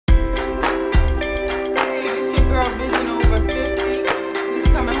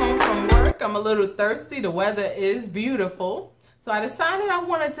little thirsty. The weather is beautiful. So I decided I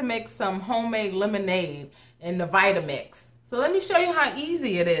wanted to make some homemade lemonade in the Vitamix. So let me show you how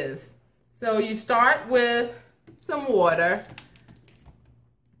easy it is. So you start with some water.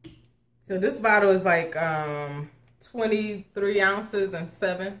 So this bottle is like 23 ounces and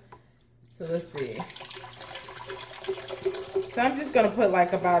 7. So let's see. So I'm just going to put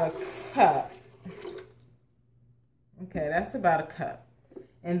like about a cup. Okay, that's about a cup.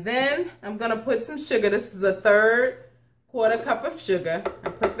 And then I'm going to put some sugar. This is a 1/3 cup of sugar. I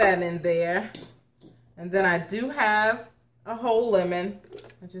put that in there. And then I do have a whole lemon.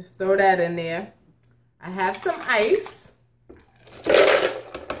 I just throw that in there. I have some ice.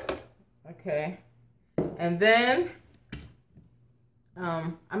 Okay. And then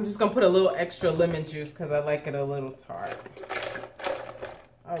I'm just going to put a little extra lemon juice because I like it a little tart.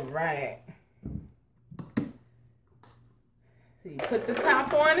 All right. So you put the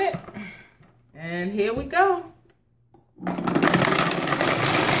top on it. And here we go.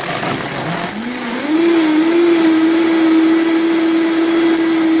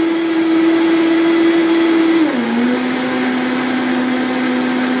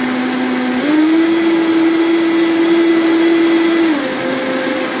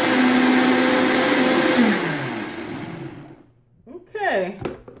 Okay.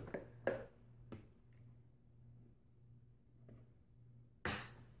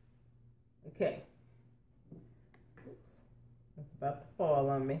 Okay. Oops. That's about to fall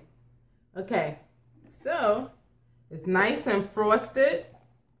on me. Okay. So it's nice and frosted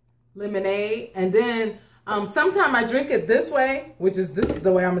lemonade. And then sometimes I drink it this way, this is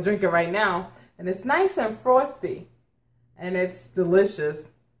the way I'm gonna drink it right now. And it's nice and frosty. And it's delicious.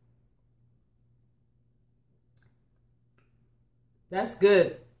 That's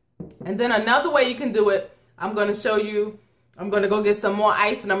good. And then another way you can do it, I'm going to show you. I'm going to go get some more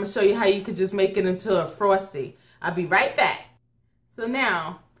ice and I'm going to show you how you could just make it into a frosty. I'll be right back. So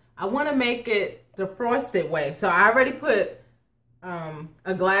now I want to make it the frosted way. So I already put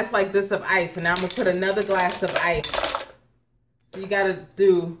a glass like this of ice, and now I'm going to put another glass of ice. So you got to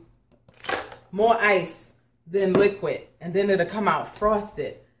do more ice than liquid, and then it'll come out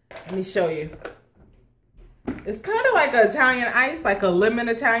frosted. Let me show you. It's kind of like an Italian ice, like a lemon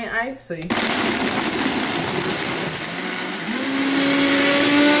Italian ice. So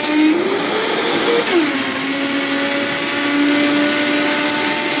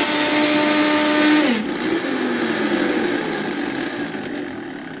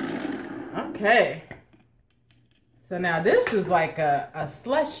okay. So now this is like a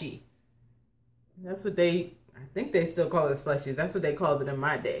slushy. That's what I think they still call it slushy. That's what they called it in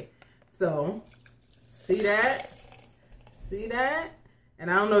my day. So see that? See that? And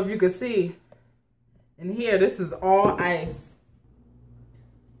I don't know if you can see. In here, this is all ice.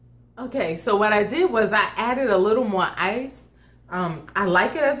 Okay, so what I did was I added a little more ice. I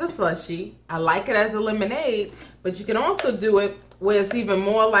like it as a slushy. I like it as a lemonade. But you can also do it where it's even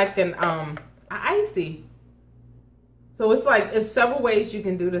more like an icy. So it's several ways you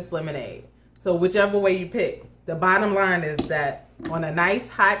can do this lemonade. So whichever way you pick. The bottom line is that on a nice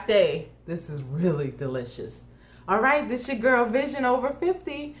hot day, this is really delicious. All right, this is your girl Vision over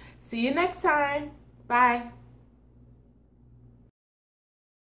 50. See you next time. Bye.